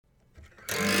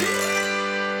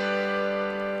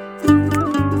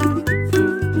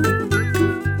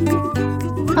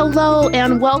Hello,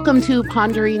 and welcome to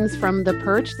Ponderings from the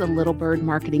Perch, the Little Bird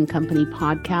Marketing Company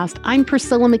podcast. I'm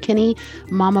Priscilla McKinney,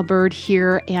 Mama Bird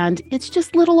here, and it's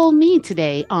just little old me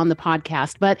today on the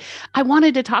podcast. But I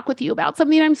wanted to talk with you about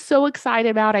something I'm so excited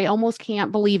about. I almost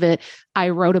can't believe it. I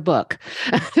wrote a book.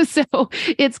 So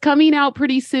it's coming out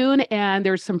pretty soon, and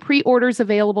there's some pre-orders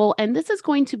available. And this is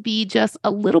going to be just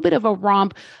a little bit of a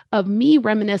romp of me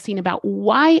reminiscing about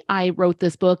why I wrote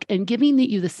this book and giving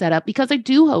you the setup, because I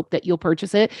do hope that you'll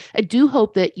purchase it. I do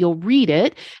hope that you'll read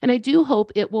it, and I do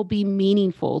hope it will be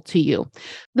meaningful to you.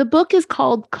 The book is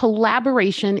called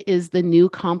Collaboration is the New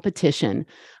Competition: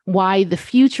 Why the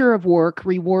Future of Work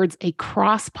Rewards a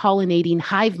Cross-Pollinating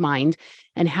Hive Mind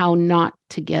and How Not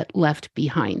to Get Left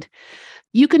Behind.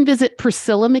 You can visit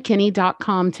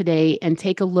PriscillaMcKinney.com today and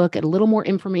take a look at a little more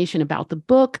information about the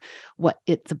book, what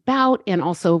it's about, and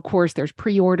also, of course, there's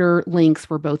pre-order links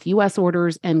for both U.S.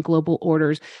 orders and global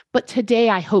orders. But today,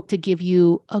 I hope to give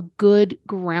you a good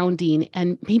grounding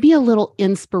and maybe a little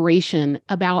inspiration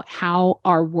about how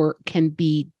our work can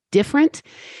be different.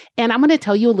 And I'm going to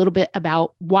tell you a little bit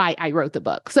about why I wrote the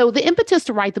book. So the impetus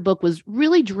to write the book was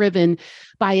really driven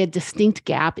by a distinct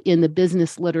gap in the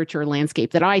business literature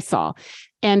landscape that I saw.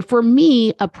 And for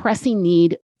me, a pressing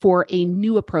need for a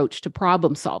new approach to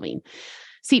problem solving.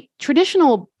 See,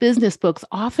 traditional business books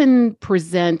often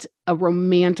present a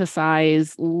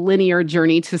romanticized linear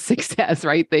journey to success,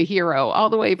 right? The hero all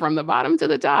the way from the bottom to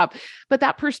the top. But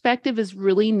that perspective is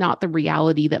really not the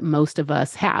reality that most of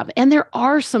us have. And there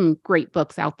are some great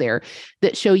books out there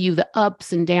that show you the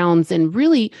ups and downs and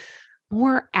really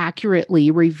more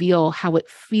accurately reveal how it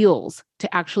feels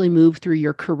to actually move through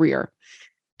your career.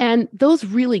 And those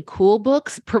really cool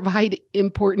books provide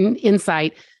important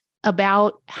insight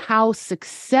about how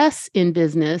success in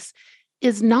business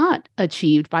is not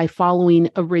achieved by following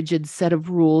a rigid set of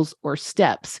rules or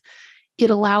steps. It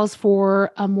allows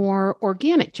for a more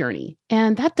organic journey,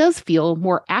 and that does feel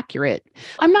more accurate.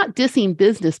 I'm not dissing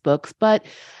business books, but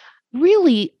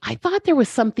really, I thought there was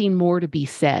something more to be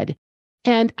said.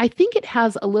 And I think it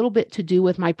has a little bit to do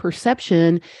with my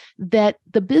perception that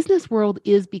the business world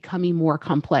is becoming more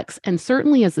complex. And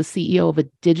certainly as the CEO of a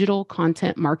digital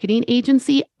content marketing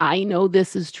agency, I know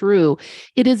this is true.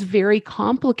 It is very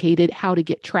complicated how to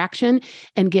get traction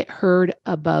and get heard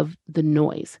above the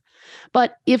noise.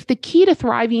 But if the key to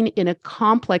thriving in a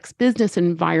complex business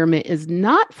environment is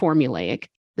not formulaic,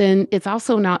 then it's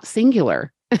also not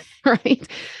singular, right?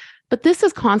 But this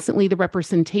is constantly the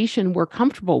representation we're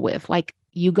comfortable with, like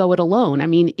you go it alone. I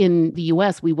mean, in the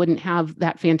US, we wouldn't have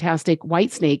that fantastic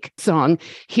Whitesnake song,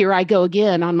 Here I Go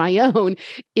Again on My Own,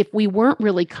 if we weren't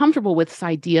really comfortable with this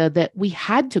idea that we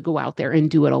had to go out there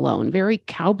and do it alone. Very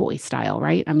cowboy style,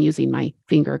 right? I'm using my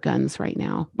finger guns right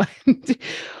now. But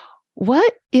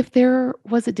what if there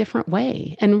was a different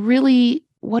way? And really,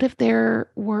 what if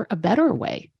there were a better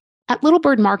way? At Little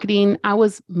Bird Marketing, I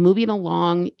was moving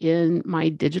along in my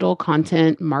digital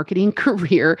content marketing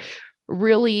career,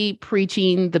 really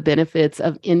preaching the benefits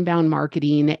of inbound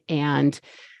marketing and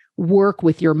work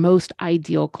with your most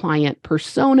ideal client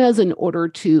personas in order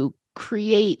to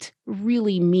create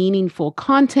really meaningful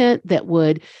content that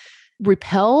would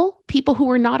repel people who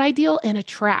were not ideal and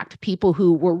attract people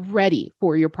who were ready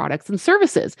for your products and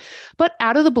services. But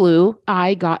out of the blue,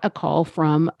 I got a call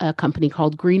from a company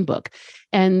called Greenbook,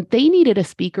 and they needed a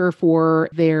speaker for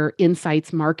their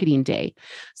Insights Marketing Day.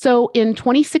 So in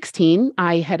 2016,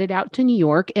 I headed out to New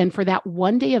York, and for that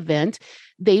one-day event,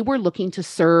 they were looking to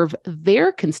serve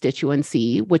their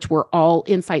constituency, which were all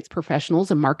insights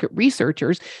professionals and market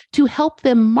researchers, to help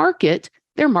them market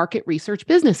their market research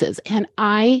businesses. And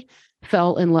I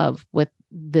fell in love with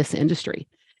this industry.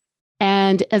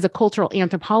 And as a cultural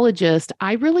anthropologist,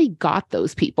 I really got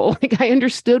those people. Like, I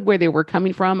understood where they were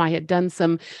coming from. I had done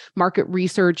some market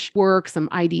research work, some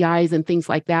IDIs and things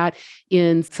like that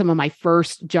in some of my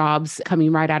first jobs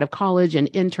coming right out of college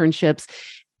and internships.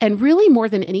 And really, more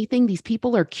than anything, these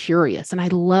people are curious. And I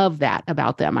love that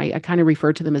about them. I kind of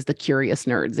refer to them as the curious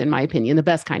nerds, in my opinion, the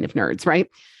best kind of nerds, right?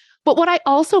 But what I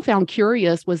also found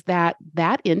curious was that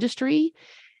that industry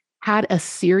had a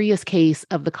serious case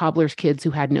of the cobbler's kids who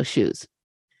had no shoes.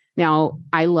 Now,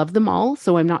 I love them all,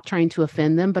 so I'm not trying to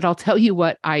offend them, but I'll tell you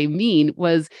what I mean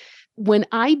was when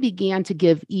I began to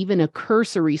give even a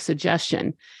cursory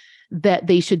suggestion that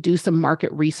they should do some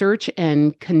market research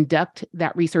and conduct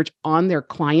that research on their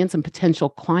clients and potential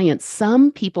clients,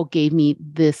 some people gave me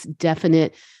this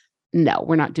definite, no,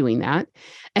 we're not doing that.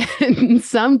 And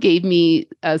some gave me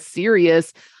a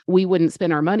serious, we wouldn't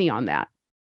spend our money on that.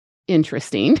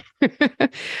 Interesting.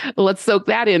 Let's soak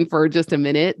that in for just a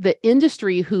minute. The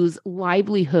industry whose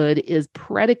livelihood is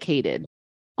predicated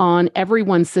on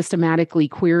everyone systematically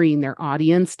querying their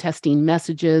audience, testing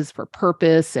messages for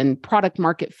purpose and product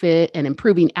market fit and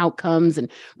improving outcomes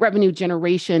and revenue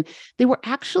generation. They were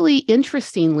actually,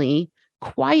 interestingly,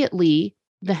 quietly,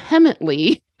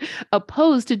 vehemently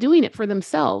opposed to doing it for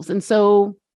themselves. And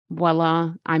so,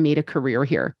 voila, I made a career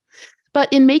here.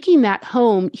 But in making that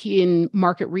home in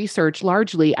market research,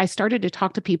 largely, I started to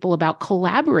talk to people about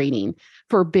collaborating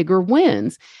for bigger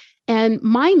wins. And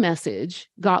my message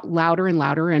got louder and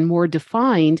louder and more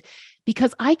defined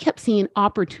because I kept seeing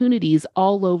opportunities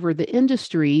all over the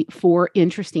industry for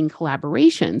interesting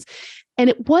collaborations. And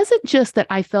it wasn't just that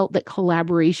I felt that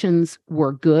collaborations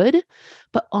were good,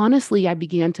 but honestly, I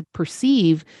began to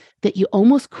perceive that you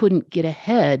almost couldn't get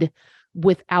ahead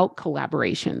without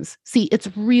collaborations. See,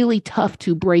 it's really tough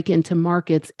to break into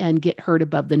markets and get heard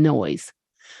above the noise.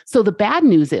 So the bad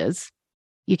news is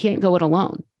you can't go it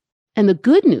alone. And the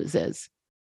good news is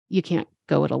you can't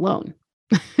go it alone.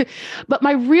 But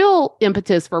my real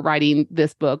impetus for writing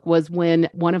this book was when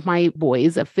one of my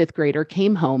boys, a fifth grader,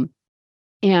 came home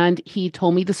and he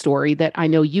told me the story that I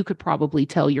know you could probably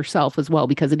tell yourself as well,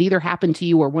 because it either happened to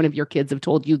you or one of your kids have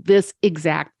told you this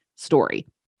exact story.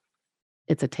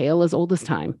 It's a tale as old as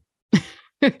time.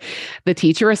 The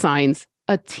teacher assigns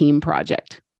a team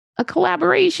project, a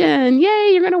collaboration. Yay,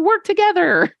 you're going to work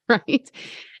together, right?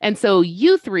 And so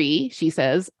you three, she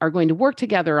says, are going to work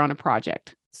together on a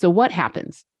project. So what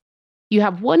happens? You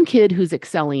have one kid who's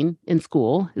excelling in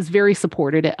school, is very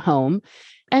supported at home,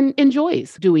 and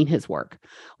enjoys doing his work.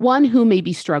 One who may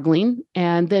be struggling,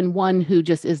 and then one who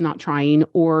just is not trying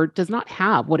or does not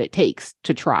have what it takes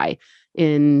to try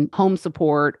in home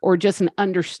support or just an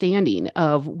understanding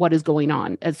of what is going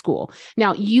on at school.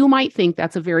 Now, you might think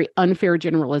that's a very unfair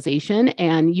generalization,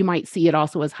 and you might see it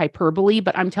also as hyperbole,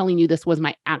 but I'm telling you, this was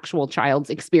my actual child's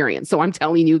experience. So I'm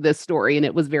telling you this story, and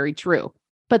it was very true.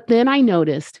 But then I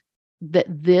noticed that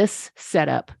this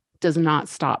setup does not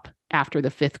stop after the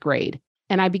fifth grade.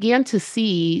 And I began to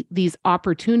see these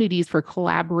opportunities for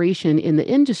collaboration in the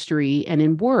industry and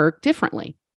in work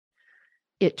differently.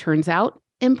 It turns out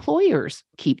employers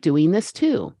keep doing this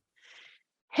too.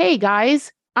 Hey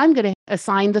guys, I'm going to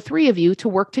assign the three of you to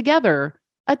work together,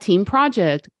 a team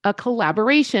project, a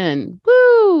collaboration.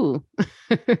 Woo!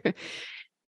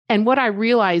 And what I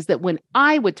realized that when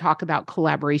I would talk about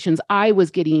collaborations, I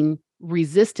was getting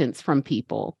resistance from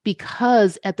people,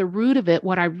 because at the root of it,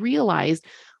 what I realized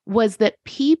was that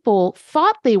people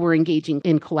thought they were engaging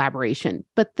in collaboration,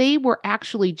 but they were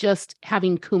actually just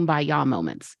having kumbaya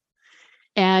moments.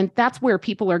 And that's where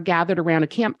people are gathered around a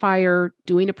campfire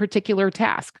doing a particular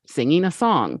task, singing a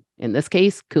song, in this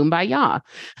case, Kumbaya.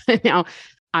 Now,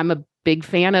 I'm a big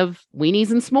fan of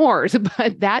weenies and s'mores,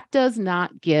 but that does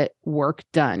not get work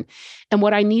done. And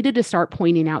what I needed to start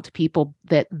pointing out to people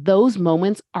that those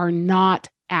moments are not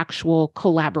actual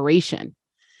collaboration.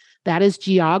 That is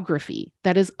geography.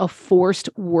 That is a forced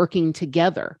working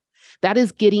together. That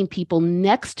is getting people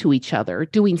next to each other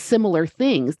doing similar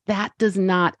things. That does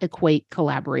not equate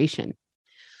collaboration.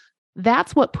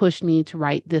 That's what pushed me to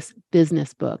write this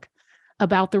business book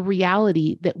about the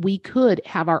reality that we could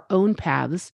have our own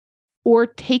paths or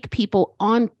take people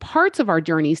on parts of our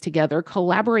journeys together,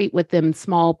 collaborate with them in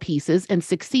small pieces, and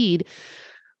succeed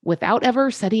without ever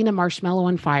setting a marshmallow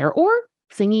on fire or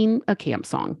singing a camp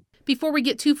song. Before we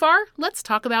get too far, let's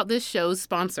talk about this show's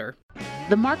sponsor.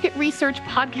 The Market Research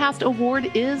Podcast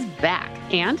Award is back,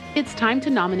 and it's time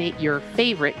to nominate your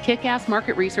favorite kick-ass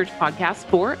market research podcast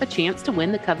for a chance to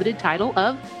win the coveted title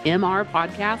of MR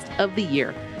Podcast of the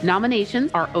Year.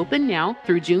 Nominations are open now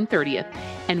through June 30th,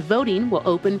 and voting will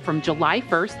open from July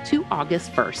 1st to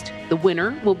August 1st. The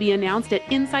winner will be announced at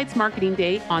Insights Marketing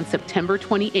Day on September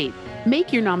 28th.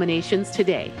 Make your nominations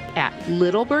today at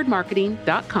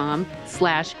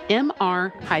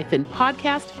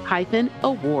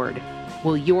littlebirdmarketing.com/MR-podcast-award.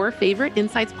 Will your favorite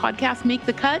Insights podcast make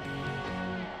the cut?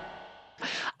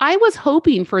 I was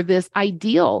hoping for this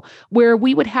ideal where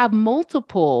we would have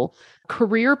multiple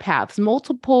career paths,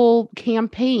 multiple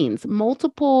campaigns,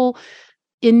 multiple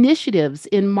initiatives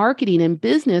in marketing and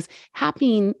business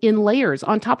happening in layers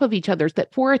on top of each other,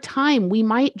 that for a time we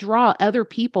might draw other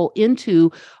people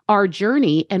into our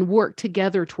journey and work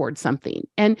together towards something.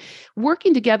 And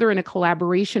working together in a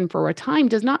collaboration for a time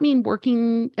does not mean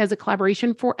working as a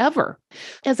collaboration forever.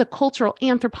 As a cultural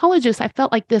anthropologist, I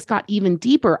felt like this got even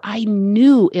deeper. I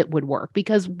knew it would work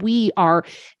because we are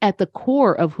at the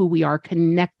core of who we are,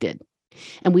 connected.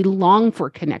 And we long for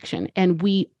connection, and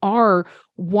we are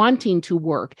wanting to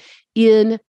work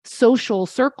in social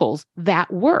circles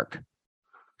that work.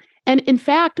 And in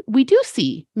fact, we do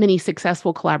see many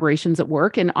successful collaborations at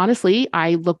work. And honestly,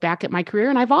 I look back at my career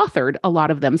and I've authored a lot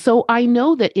of them. So I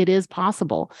know that it is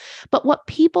possible. But what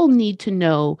people need to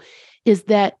know is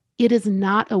that it is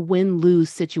not a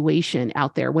win-lose situation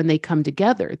out there when they come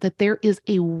together, that there is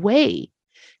a way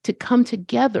to come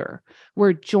together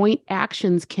where joint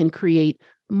actions can create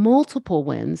multiple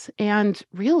wins and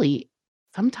really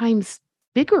sometimes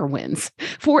bigger wins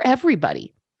for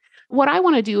everybody. What I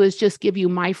want to do is just give you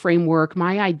my framework,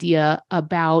 my idea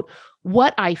about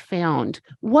what I found,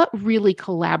 what really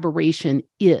collaboration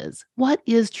is. What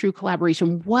is true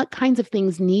collaboration? What kinds of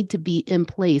things need to be in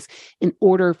place in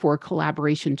order for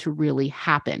collaboration to really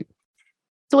happen?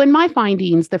 So, in my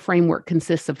findings, the framework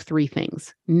consists of three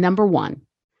things. Number one,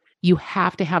 you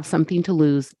have to have something to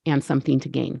lose and something to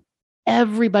gain.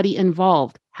 Everybody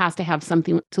involved has to have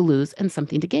something to lose and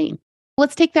something to gain.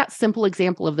 Let's take that simple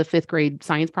example of the fifth grade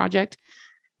science project.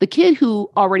 The kid who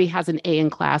already has an A in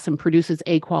class and produces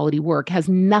A quality work has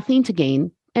nothing to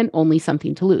gain and only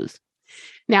something to lose.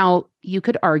 Now, you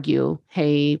could argue,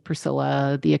 hey,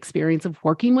 Priscilla, the experience of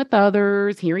working with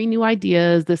others, hearing new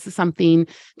ideas, this is something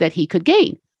that he could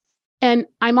gain. And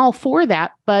I'm all for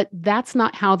that, but that's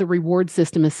not how the reward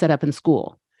system is set up in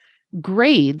school.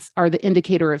 Grades are the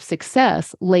indicator of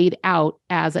success laid out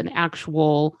as an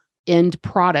actual end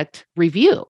product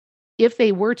review. If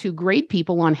they were to grade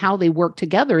people on how they work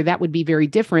together, that would be very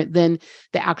different than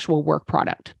the actual work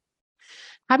product.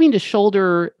 Having to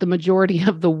shoulder the majority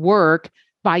of the work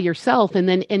by yourself and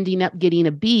then ending up getting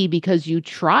a B because you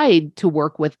tried to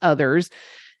work with others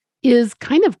is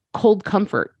kind of cold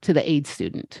comfort to the A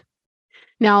student.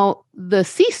 Now, the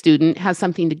C student has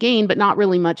something to gain, but not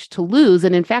really much to lose.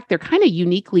 And in fact, they're kind of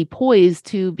uniquely poised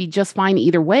to be just fine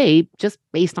either way, just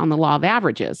based on the law of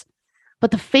averages.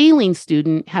 But the failing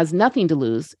student has nothing to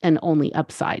lose and only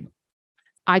upside.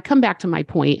 I come back to my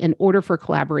point. In order for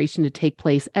collaboration to take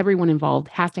place, everyone involved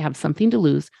has to have something to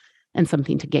lose and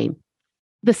something to gain.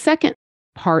 The second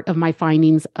part of my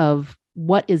findings of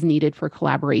what is needed for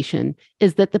collaboration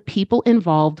is that the people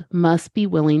involved must be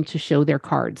willing to show their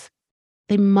cards.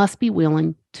 They must be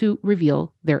willing to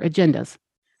reveal their agendas.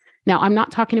 Now, I'm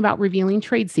not talking about revealing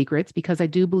trade secrets because I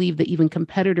do believe that even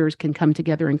competitors can come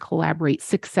together and collaborate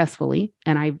successfully.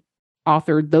 And I've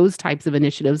authored those types of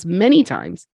initiatives many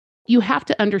times. You have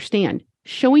to understand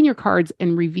showing your cards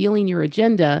and revealing your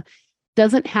agenda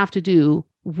doesn't have to do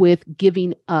with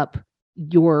giving up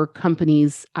your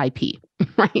company's IP,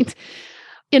 right?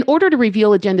 In order to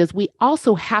reveal agendas, we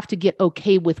also have to get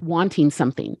okay with wanting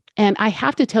something. And I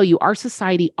have to tell you, our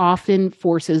society often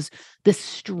forces this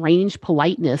strange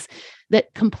politeness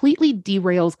that completely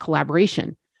derails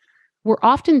collaboration. We're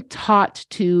often taught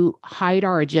to hide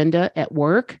our agenda at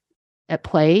work, at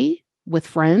play, with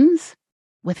friends,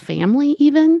 with family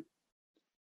even.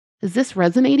 Is this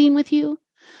resonating with you?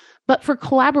 But for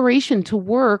collaboration to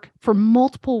work, for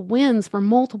multiple wins, for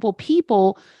multiple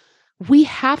people, we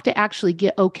have to actually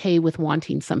get okay with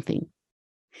wanting something.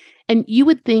 And you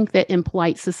would think that in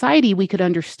polite society, we could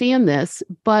understand this,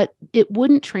 but it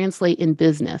wouldn't translate in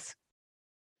business.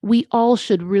 We all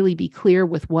should really be clear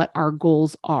with what our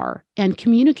goals are and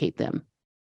communicate them.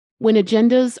 When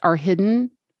agendas are hidden,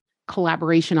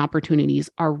 collaboration opportunities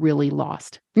are really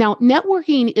lost. Now,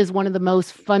 networking is one of the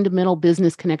most fundamental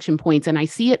business connection points, and I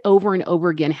see it over and over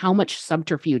again, how much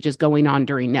subterfuge is going on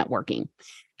during networking.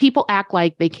 People act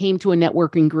like they came to a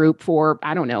networking group for,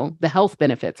 I don't know, the health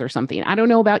benefits or something. I don't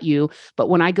know about you, but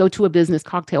when I go to a business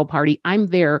cocktail party, I'm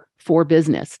there for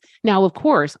business. Now, of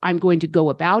course, I'm going to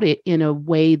go about it in a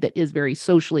way that is very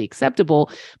socially acceptable,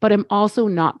 but I'm also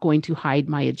not going to hide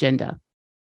my agenda.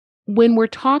 When we're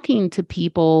talking to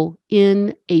people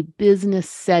in a business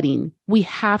setting, we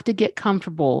have to get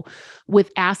comfortable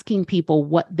with asking people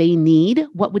what they need,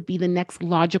 what would be the next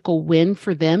logical win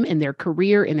for them in their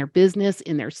career, in their business,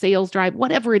 in their sales drive,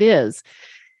 whatever it is.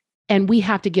 And we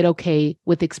have to get okay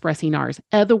with expressing ours.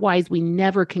 Otherwise, we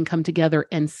never can come together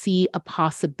and see a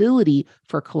possibility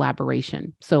for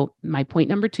collaboration. So my point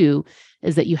number 2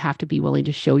 is that you have to be willing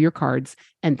to show your cards,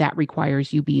 and that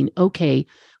requires you being okay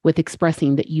with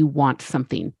expressing that you want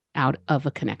something out of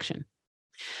a connection.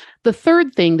 The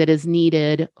third thing that is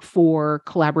needed for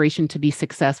collaboration to be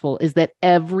successful is that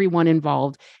everyone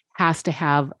involved has to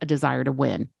have a desire to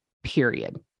win,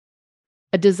 period.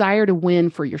 A desire to win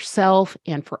for yourself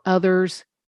and for others.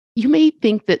 You may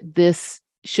think that this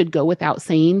should go without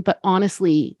saying, but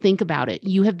honestly, think about it.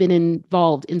 You have been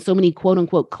involved in so many quote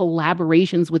unquote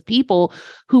collaborations with people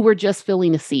who were just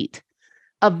filling a seat.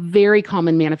 A very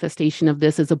common manifestation of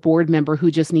this is a board member who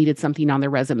just needed something on their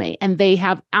resume, and they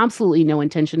have absolutely no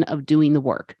intention of doing the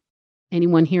work.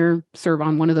 Anyone here serve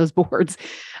on one of those boards?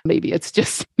 Maybe it's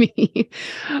just me.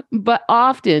 But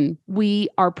often we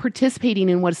are participating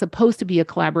in what is supposed to be a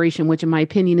collaboration, which in my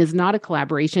opinion is not a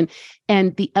collaboration,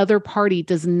 and the other party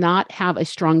does not have a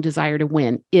strong desire to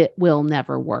win. It will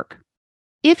never work.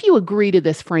 If you agree to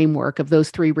this framework of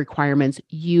those 3 requirements,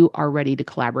 you are ready to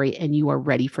collaborate and you are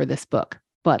ready for this book.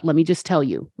 But let me just tell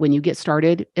you, when you get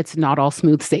started, it's not all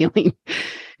smooth sailing.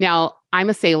 Now, I'm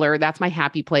a sailor. That's my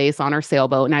happy place on our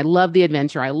sailboat. And I love the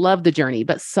adventure. I love the journey.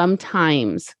 But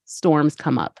sometimes storms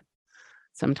come up.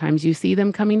 Sometimes you see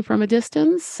them coming from a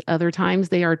distance. Other times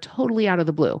they are totally out of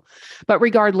the blue. But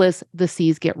regardless, the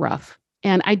seas get rough.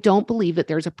 And I don't believe that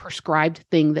there's a prescribed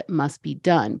thing that must be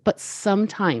done. But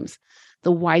sometimes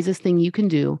the wisest thing you can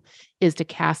do is to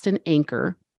cast an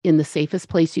anchor in the safest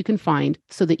place you can find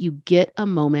so that you get a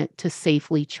moment to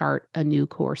safely chart a new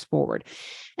course forward.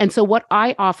 And so what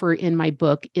I offer in my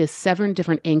book is 7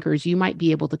 different anchors you might be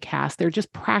able to cast. They're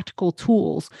just practical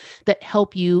tools that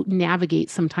help you navigate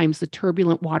sometimes the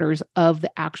turbulent waters of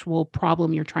the actual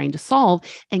problem you're trying to solve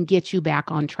and get you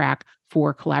back on track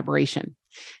for collaboration.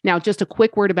 Now, just a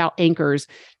quick word about anchors.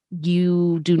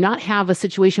 You do not have a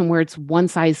situation where it's one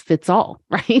size fits all,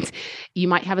 right? You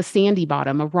might have a sandy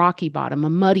bottom, a rocky bottom, a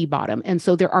muddy bottom. And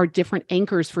so there are different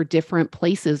anchors for different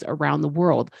places around the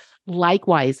world.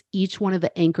 Likewise, each one of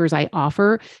the anchors I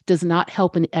offer does not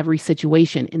help in every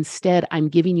situation. Instead, I'm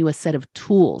giving you a set of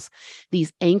tools.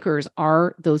 These anchors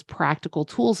are those practical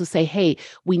tools to say, hey,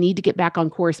 we need to get back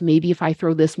on course. Maybe if I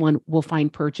throw this one, we'll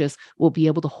find purchase. We'll be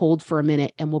able to hold for a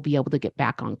minute and we'll be able to get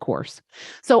back on course.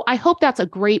 So I hope that's a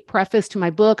great preface to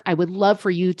my book. I would love for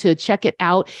you to check it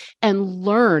out and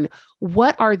learn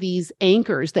what are these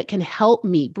anchors that can help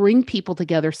me bring people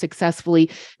together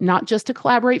successfully, not just to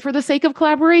collaborate for the sake of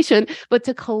collaboration, but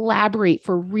to collaborate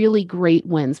for really great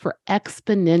wins, for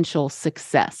exponential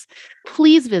success.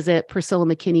 Please visit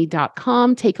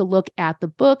PriscillaMcKinney.com, take a look at the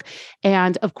book.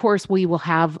 And of course, we will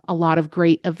have a lot of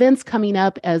great events coming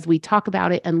up as we talk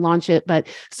about it and launch it, but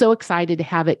so excited to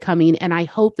have it coming. And I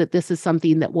hope that this is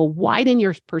something that will widen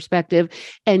your perspective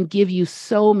and give you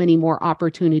so many more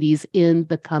opportunities in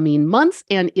the coming months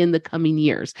and in the coming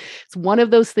years. It's one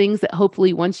of those things that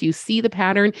hopefully once you see the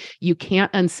pattern, you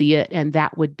can't unsee it. And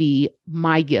that would be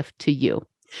my gift to you.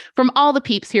 From all the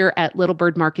peeps here at Little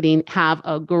Bird Marketing, have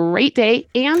a great day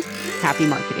and happy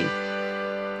marketing.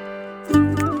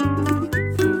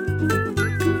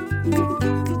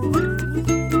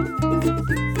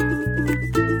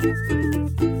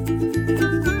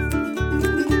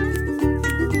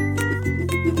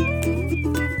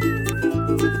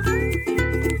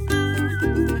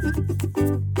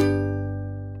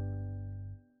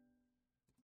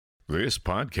 This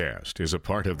podcast is a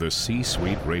part of the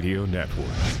C-Suite Radio Network.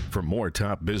 For more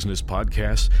top business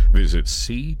podcasts, visit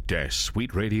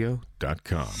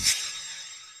c-suiteradio.com.